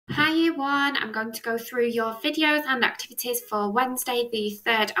Hi Year 1, I'm going to go through your videos and activities for Wednesday the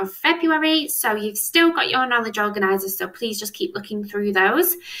 3rd of February. So you've still got your knowledge organisers, so please just keep looking through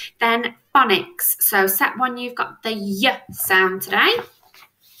those. Then phonics, so set 1 you've got the Y sound today.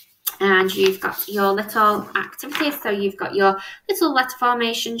 And you've got your little activities, so you've got your little letter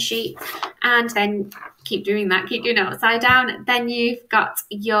formation sheet, and then keep doing it upside down. Then you've got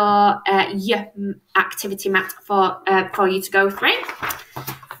your Y activity mat for you to go through.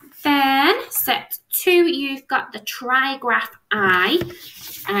 Then set 2, you've got the trigraph I,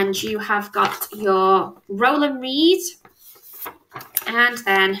 and you have got your roll and read, and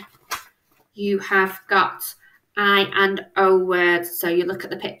then you have got I and O words. So you look at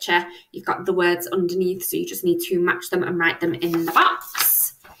the picture, you've got the words underneath, so you just need to match them and write them in the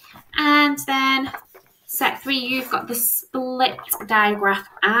box. And then set 3, you've got the split digraph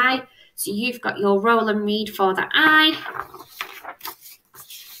I, so you've got your roll and read for the I.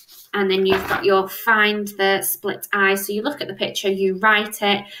 And then you've got your find the split I. So you look at the picture, you write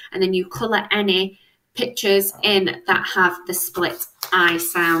it, and then you colour any pictures in that have the split I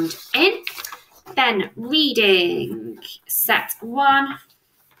sound in. Then reading, set 1.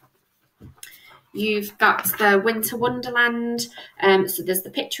 You've got the Winter Wonderland. So there's the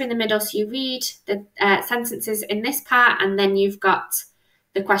picture in the middle. So you read the sentences in this part, and then you've got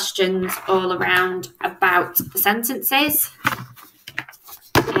the questions all around about the sentences.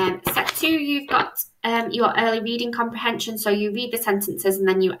 Set 2, you've got your early reading comprehension, so you read the sentences and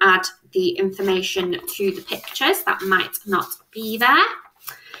then you add the information to the pictures that might not be there.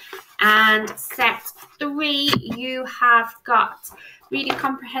 And set 3, you have got reading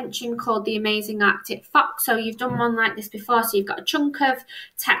comprehension called The Amazing Arctic Fox. So you've done one like this before, so you've got a chunk of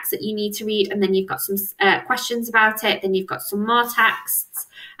text that you need to read, and then you've got some questions about it, then you've got some more texts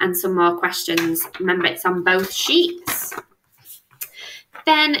and some more questions. Remember, it's on both sheets.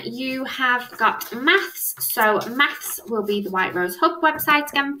 Then you have got maths. So maths will be the White Rose Hub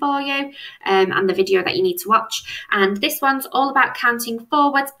website again for you, and the video that you need to watch. And this one's all about counting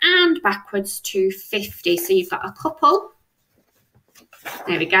forwards and backwards to 50. So you've got a couple,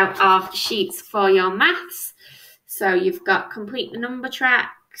 there we go, of sheets for your maths. So you've got complete the number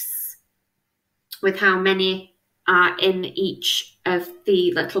tracks with how many are in each of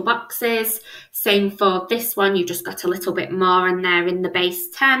the little boxes. Same for this one, you just got a little bit more in there in the base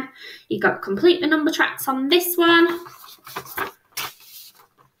 10. You got complete the number tracks on this one,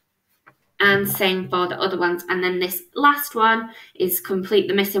 and same for the other ones. And then this last one is complete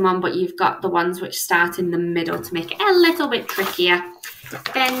the missing one, but you've got the ones which start in the middle to make it a little bit trickier.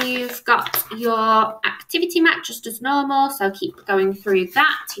 Then you've got your activity mat just as normal, so keep going through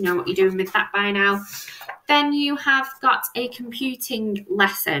that. You know what you're doing with that by now. Then you have got a computing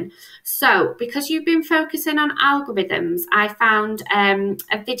lesson. So because you've been focusing on algorithms, I found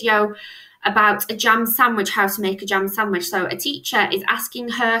a video about a jam sandwich, how to make a jam sandwich. So a teacher is asking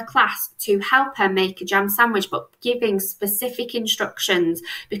her class to help her make a jam sandwich, but giving specific instructions.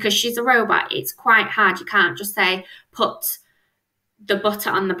 Because she's a robot, it's quite hard. You can't just say, put the butter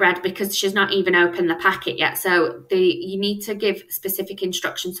on the bread, because she's not even opened the packet yet. So you need to give specific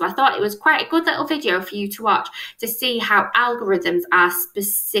instructions. So I thought it was quite a good little video for you to watch to see how algorithms are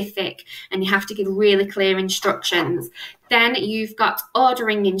specific and you have to give really clear instructions. Then you've got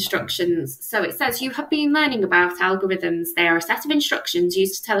ordering instructions. So it says you have been learning about algorithms. They are a set of instructions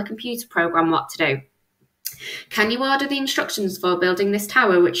used to tell a computer program what to do. Can you order the instructions for building this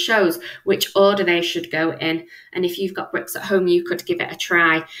tower, which shows which order they should go in? And if you've got bricks at home, you could give it a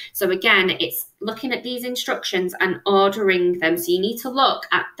try. So again, it's looking at these instructions and ordering them. So you need to look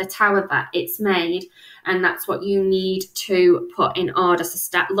at the tower that it's made, and that's what you need to put in order. So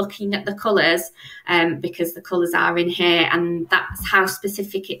start looking at the colours, because the colours are in here, and that's how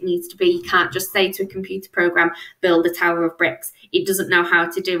specific it needs to be. You can't just say to a computer program, build a tower of bricks. It doesn't know how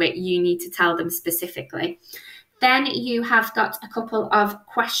to do it. You need to tell them specifically. Then you have got a couple of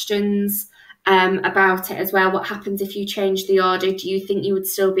questions about it as well. What happens if you change the order? Do you think you would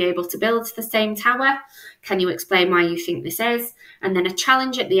still be able to build the same tower? Can you explain why you think this is? And then a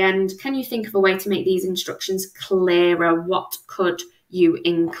challenge at the end. Can you think of a way to make these instructions clearer? What could you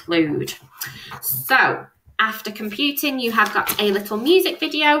include? So after computing, you have got a little music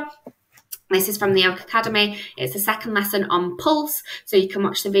video. This is from the Oak Academy. It's the second lesson on Pulse, so you can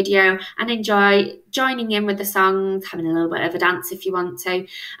watch the video and enjoy joining in with the songs, having a little bit of a dance if you want to.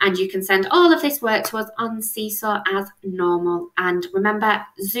 And you can send all of this work to us on Seesaw as normal. And remember,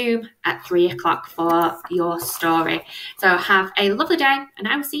 Zoom at 3 o'clock for your story. So have a lovely day, and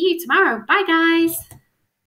I will see you tomorrow. Bye, guys.